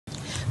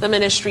The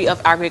Ministry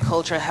of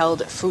Agriculture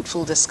held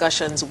fruitful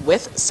discussions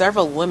with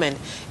several women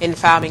in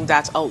farming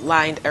that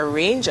outlined a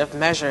range of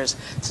measures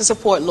to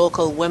support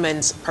local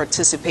women's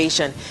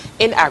participation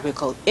in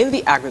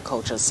the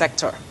agricultural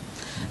sector.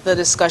 The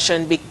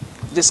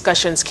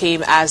discussions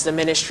came as the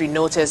ministry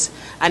noticed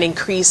an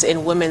increase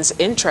in women's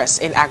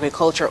interest in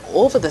agriculture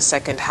over the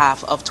second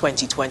half of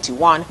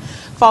 2021,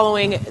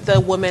 following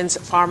the Women's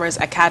Farmers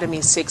Academy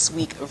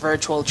 6-week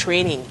virtual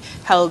training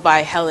held by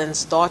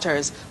Helen's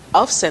Daughters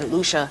of St.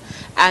 Lucia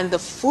and the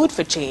Food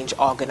for Change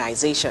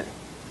organization.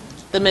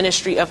 The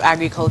Ministry of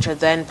Agriculture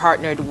then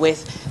partnered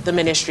with the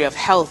Ministry of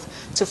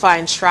Health to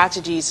find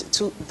strategies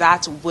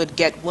that would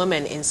get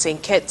women in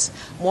St. Kitts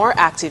more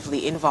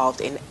actively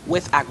involved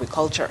with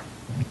agriculture.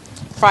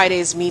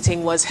 Friday's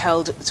meeting was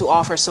held to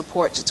offer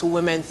support to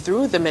women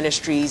through the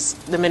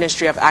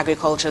Ministry of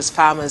Agriculture's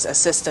Farmers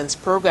Assistance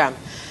Program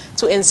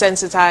to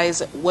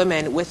insensitize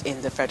women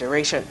within the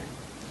Federation.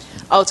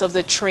 Out of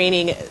the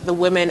training, the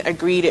women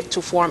agreed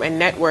to form a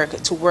network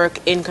to work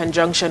in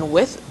conjunction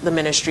with the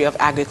Ministry of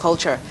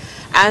Agriculture,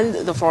 and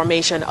the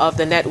formation of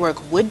the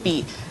network would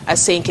be a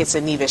St. Kitts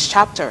and Nevis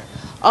chapter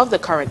of the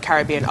current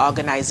Caribbean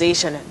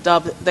organization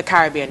dubbed the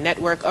Caribbean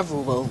Network of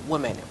Rural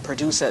Women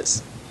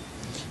Producers.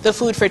 The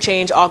Food for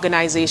Change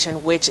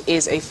organization, which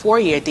is a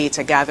 4-year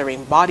data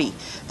gathering body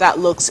that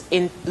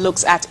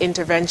looks at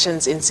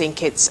interventions in St.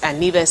 Kitts and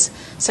Nevis,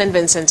 St.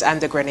 Vincent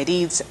and the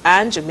Grenadines,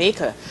 and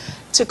Jamaica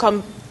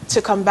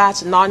to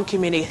combat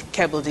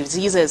non-communicable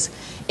diseases,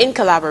 in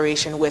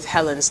collaboration with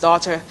Helen's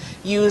Daughter,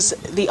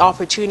 used the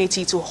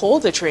opportunity to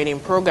hold a training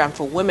program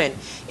for women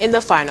in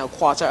the final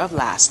quarter of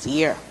last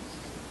year.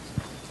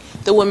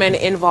 The women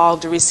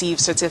involved received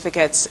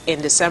certificates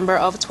in December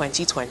of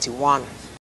 2021.